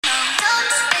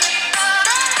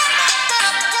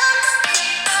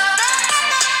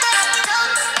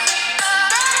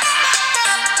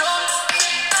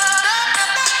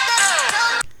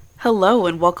Hello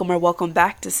and welcome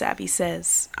back to Savvy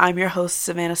Says. I'm your host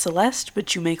Savannah Celeste,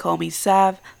 but you may call me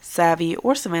Sav, Savvy,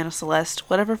 or Savannah Celeste,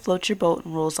 whatever floats your boat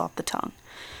and rolls off the tongue.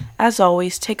 As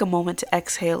always, take a moment to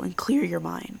exhale and clear your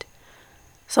mind.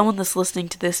 Someone that's listening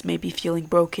to this may be feeling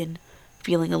broken,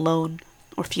 feeling alone,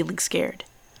 or feeling scared.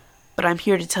 But I'm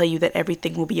here to tell you that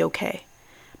everything will be okay.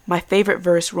 My favorite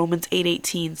verse, Romans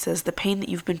 8:18, says the pain that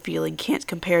you've been feeling can't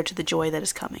compare to the joy that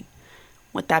is coming.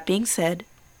 With that being said,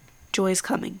 joy is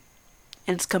coming.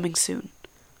 And it's coming soon.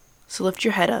 So lift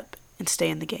your head up and stay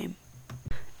in the game.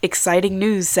 Exciting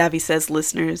news, Savvy Says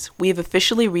listeners. We have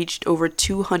officially reached over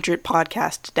 200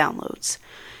 podcast downloads.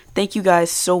 Thank you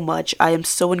guys so much. I am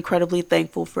so incredibly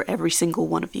thankful for every single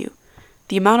one of you.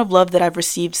 The amount of love that I've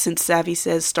received since Savvy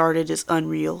Says started is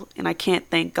unreal, and I can't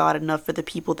thank God enough for the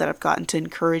people that I've gotten to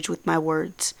encourage with my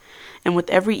words. And with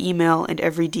every email and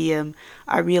every DM,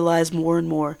 I realize more and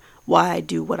more why I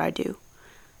do what I do.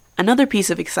 Another piece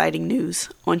of exciting news.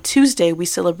 On Tuesday, we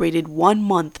celebrated 1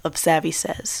 month of Savvy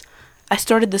Says. I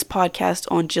started this podcast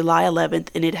on July 11th,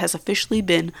 and it has officially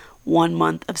been 1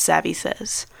 month of Savvy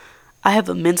Says. I have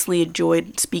immensely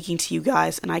enjoyed speaking to you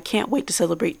guys, and I can't wait to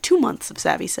celebrate 2 months of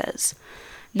Savvy Says.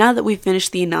 Now that we've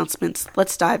finished the announcements,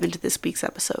 let's dive into this week's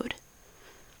episode.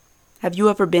 Have you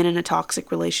ever been in a toxic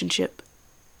relationship?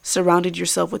 Surrounded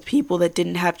yourself with people that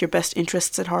didn't have your best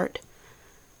interests at heart?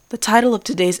 The title of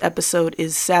today's episode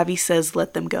is Savvy Says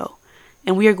Let Them Go,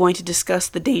 and we are going to discuss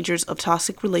the dangers of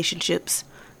toxic relationships,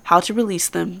 how to release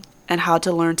them, and how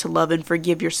to learn to love and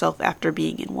forgive yourself after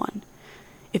being in one.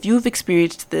 If you have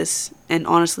experienced this, and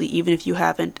honestly, even if you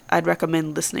haven't, I'd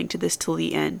recommend listening to this till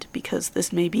the end because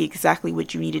this may be exactly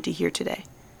what you needed to hear today.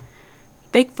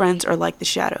 Fake friends are like the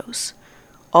shadows,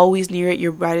 always near at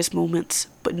your brightest moments,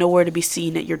 but nowhere to be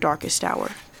seen at your darkest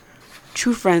hour.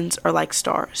 True friends are like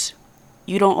stars.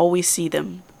 You don't always see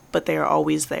them, but they are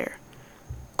always there.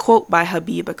 Quote by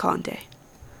Habib Akande.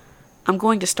 I'm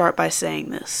going to start by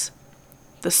saying this.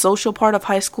 The social part of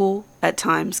high school, at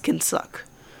times, can suck.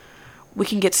 We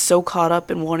can get so caught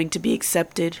up in wanting to be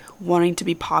accepted, wanting to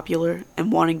be popular,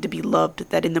 and wanting to be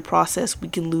loved that in the process we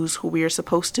can lose who we are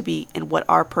supposed to be and what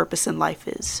our purpose in life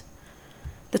is.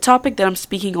 The topic that I'm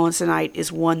speaking on tonight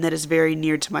is one that is very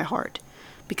near to my heart,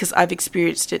 because I've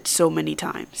experienced it so many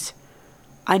times.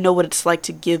 I know what it's like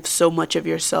to give so much of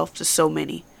yourself to so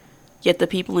many, yet the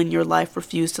people in your life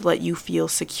refuse to let you feel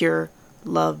secure,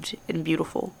 loved, and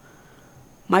beautiful.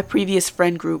 My previous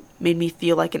friend group made me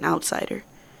feel like an outsider,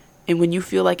 and when you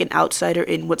feel like an outsider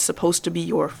in what's supposed to be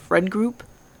your friend group,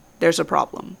 there's a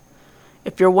problem.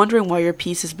 If you're wondering why your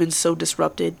peace has been so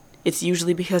disrupted, it's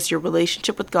usually because your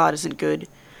relationship with God isn't good,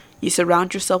 you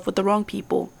surround yourself with the wrong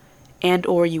people, and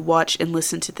or you watch and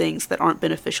listen to things that aren't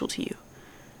beneficial to you.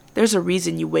 There's a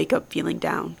reason you wake up feeling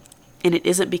down, and it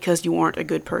isn't because you aren't a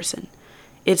good person.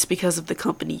 It's because of the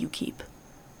company you keep.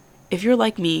 If you're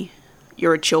like me,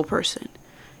 you're a chill person.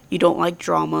 You don't like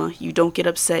drama, you don't get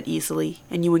upset easily,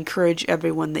 and you encourage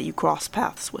everyone that you cross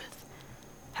paths with.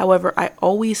 However, I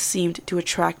always seemed to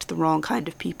attract the wrong kind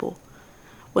of people.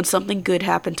 When something good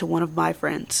happened to one of my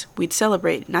friends, we'd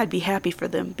celebrate, and I'd be happy for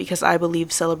them because I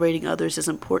believe celebrating others is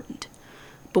important.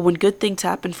 But when good things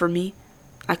happened for me,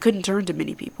 I couldn't turn to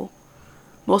many people.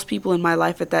 Most people in my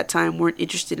life at that time weren't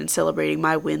interested in celebrating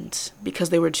my wins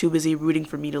because they were too busy rooting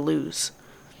for me to lose.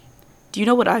 Do you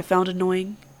know what I found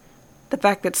annoying? The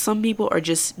fact that some people are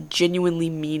just genuinely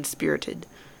mean-spirited.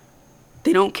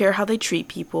 They don't care how they treat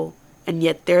people, and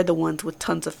yet they're the ones with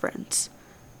tons of friends.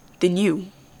 Then you,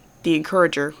 the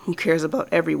encourager who cares about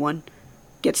everyone,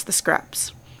 gets the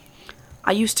scraps.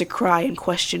 I used to cry and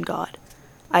question God.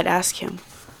 I'd ask him,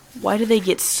 why do they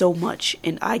get so much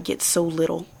and I get so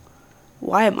little?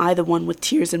 Why am I the one with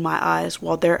tears in my eyes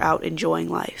while they're out enjoying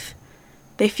life?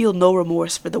 They feel no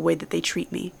remorse for the way that they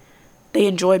treat me. They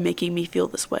enjoy making me feel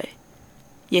this way.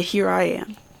 Yet here I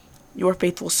am, your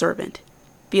faithful servant,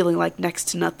 feeling like next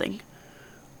to nothing.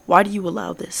 Why do you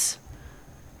allow this?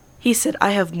 He said,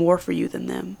 I have more for you than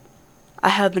them. I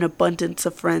have an abundance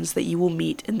of friends that you will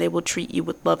meet and they will treat you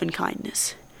with love and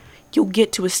kindness. You'll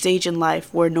get to a stage in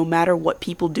life where no matter what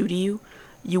people do to you,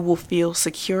 you will feel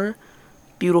secure,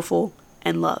 beautiful,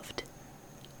 and loved.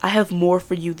 I have more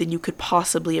for you than you could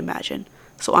possibly imagine,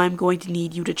 so I'm going to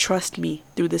need you to trust me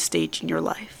through this stage in your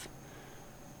life.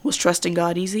 Was trusting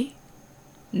God easy?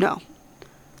 No.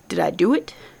 Did I do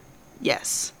it?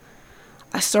 Yes.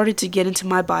 I started to get into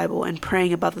my Bible and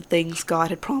praying about the things God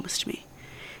had promised me.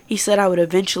 He said I would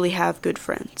eventually have good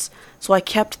friends, so I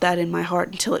kept that in my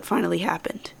heart until it finally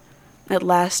happened. At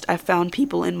last, I found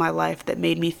people in my life that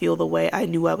made me feel the way I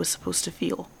knew I was supposed to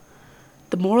feel.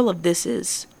 The moral of this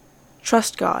is,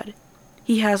 trust God.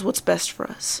 He has what's best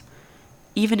for us.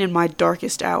 Even in my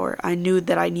darkest hour, I knew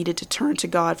that I needed to turn to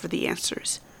God for the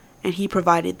answers, and He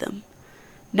provided them.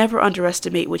 Never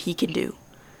underestimate what He can do.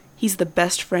 He's the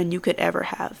best friend you could ever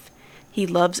have. He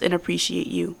loves and appreciates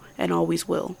you, and always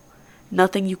will.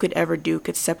 Nothing you could ever do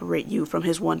could separate you from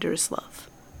His wondrous love.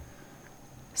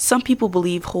 Some people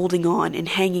believe holding on and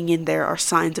hanging in there are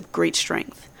signs of great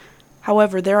strength.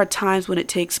 However, there are times when it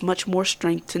takes much more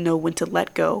strength to know when to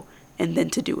let go and then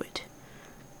to do it.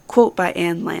 Quote by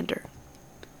Ann Lander.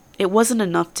 It wasn't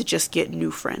enough to just get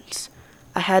new friends.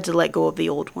 I had to let go of the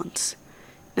old ones.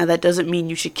 Now that doesn't mean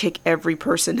you should kick every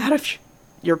person out of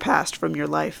your past from your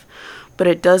life, but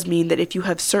it does mean that if you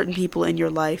have certain people in your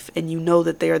life and you know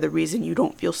that they are the reason you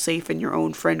don't feel safe in your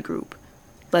own friend group,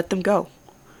 let them go.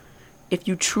 If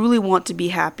you truly want to be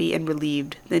happy and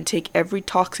relieved, then take every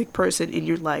toxic person in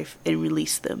your life and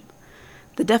release them.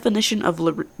 The definition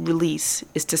of release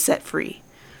is to set free.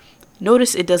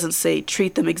 Notice it doesn't say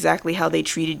treat them exactly how they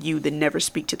treated you, then never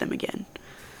speak to them again.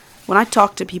 When I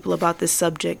talk to people about this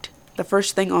subject, the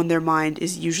first thing on their mind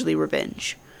is usually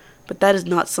revenge. But that is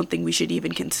not something we should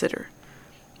even consider.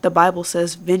 The Bible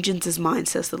says, "Vengeance is mine,"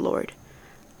 says the Lord.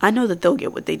 I know that they'll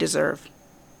get what they deserve,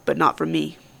 but not from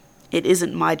me. It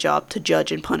isn't my job to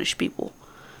judge and punish people.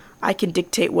 I can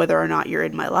dictate whether or not you're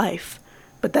in my life,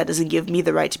 but that doesn't give me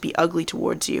the right to be ugly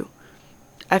towards you.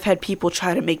 I've had people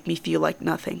try to make me feel like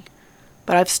nothing,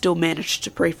 but I've still managed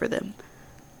to pray for them.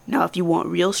 Now, if you want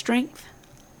real strength,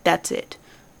 that's it.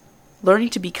 Learning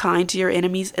to be kind to your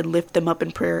enemies and lift them up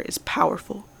in prayer is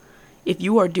powerful. If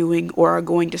you are doing or are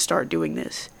going to start doing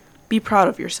this, be proud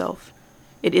of yourself.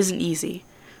 It isn't easy,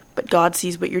 but God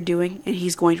sees what you're doing, and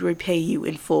He's going to repay you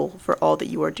in full for all that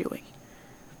you are doing.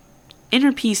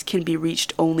 Inner peace can be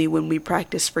reached only when we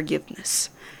practice forgiveness.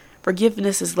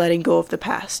 Forgiveness is letting go of the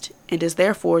past, and is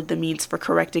therefore the means for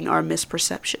correcting our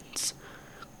misperceptions.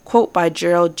 Quote by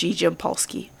Gerald G.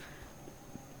 Jampolsky.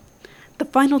 The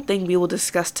final thing we will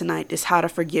discuss tonight is how to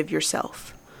forgive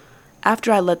yourself.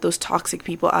 After I let those toxic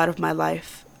people out of my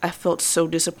life, I felt so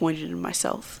disappointed in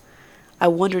myself. I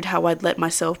wondered how I'd let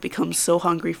myself become so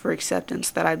hungry for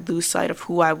acceptance that I'd lose sight of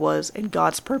who I was and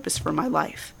God's purpose for my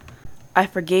life. I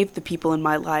forgave the people in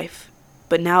my life,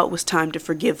 but now it was time to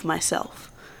forgive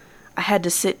myself. I had to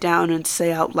sit down and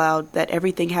say out loud that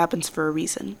everything happens for a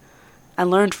reason. I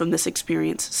learned from this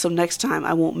experience, so next time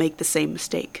I won't make the same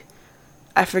mistake.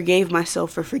 I forgave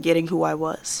myself for forgetting who I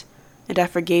was, and I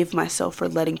forgave myself for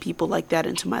letting people like that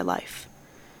into my life.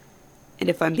 And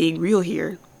if I'm being real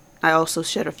here, I also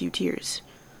shed a few tears.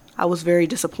 I was very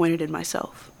disappointed in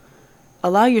myself.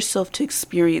 Allow yourself to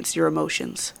experience your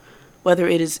emotions, whether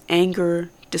it is anger,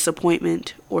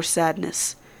 disappointment, or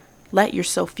sadness. Let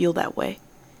yourself feel that way.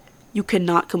 You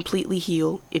cannot completely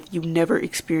heal if you never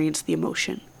experience the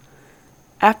emotion.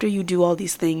 After you do all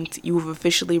these things, you have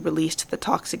officially released the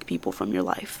toxic people from your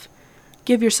life.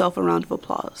 Give yourself a round of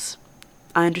applause.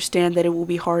 I understand that it will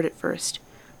be hard at first,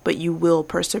 but you will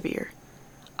persevere.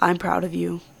 I'm proud of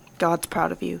you. God's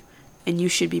proud of you, and you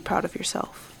should be proud of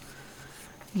yourself.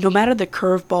 No matter the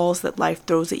curveballs that life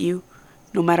throws at you,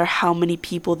 no matter how many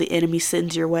people the enemy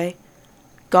sends your way,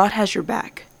 God has your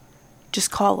back.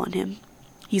 Just call on Him.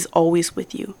 He's always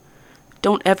with you.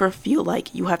 Don't ever feel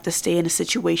like you have to stay in a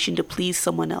situation to please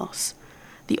someone else.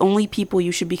 The only people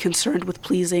you should be concerned with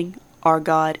pleasing are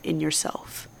God and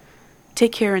yourself.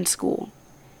 Take care in school,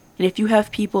 and if you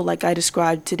have people like I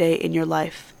described today in your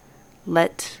life,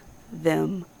 let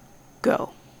them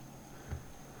go.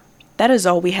 That is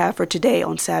all we have for today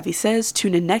on Savvy Says.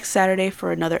 Tune in next Saturday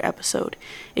for another episode.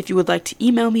 If you would like to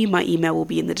email me, my email will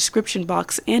be in the description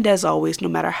box. And as always, no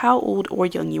matter how old or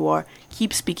young you are,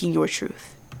 keep speaking your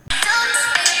truth.